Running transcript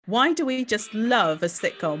Why do we just love a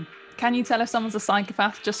sitcom? Can you tell if someone's a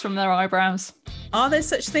psychopath just from their eyebrows? Are there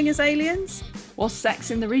such thing as aliens? Was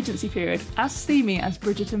sex in the Regency period as steamy as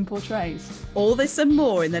Bridgerton portrays? All this and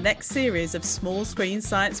more in the next series of Small Screen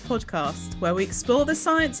Science podcast, where we explore the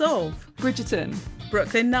science of Bridgerton,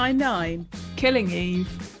 Brooklyn Nine-Nine, Killing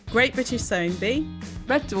Eve, Great British Zombie,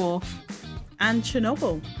 Red Dwarf, and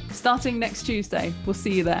Chernobyl. starting next Tuesday. We'll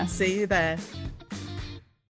see you there. See you there.